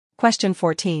Question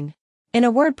 14. In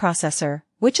a word processor,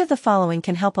 which of the following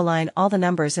can help align all the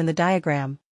numbers in the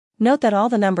diagram? Note that all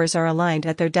the numbers are aligned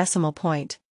at their decimal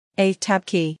point. A. Tab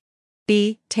key.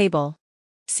 B. Table.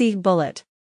 C. Bullet.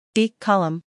 D.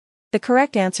 Column. The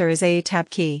correct answer is A.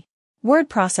 Tab key. Word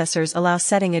processors allow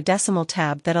setting a decimal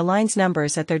tab that aligns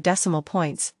numbers at their decimal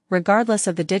points, regardless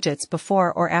of the digits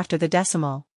before or after the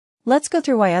decimal. Let's go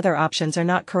through why other options are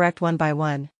not correct one by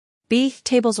one. B.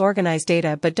 Tables organize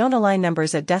data but don't align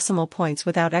numbers at decimal points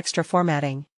without extra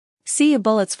formatting. C.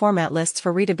 Bullets format lists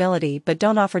for readability but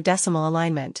don't offer decimal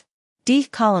alignment. D.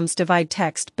 Columns divide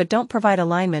text but don't provide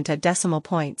alignment at decimal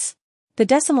points. The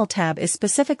decimal tab is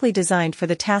specifically designed for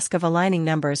the task of aligning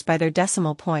numbers by their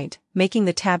decimal point, making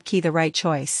the tab key the right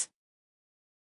choice.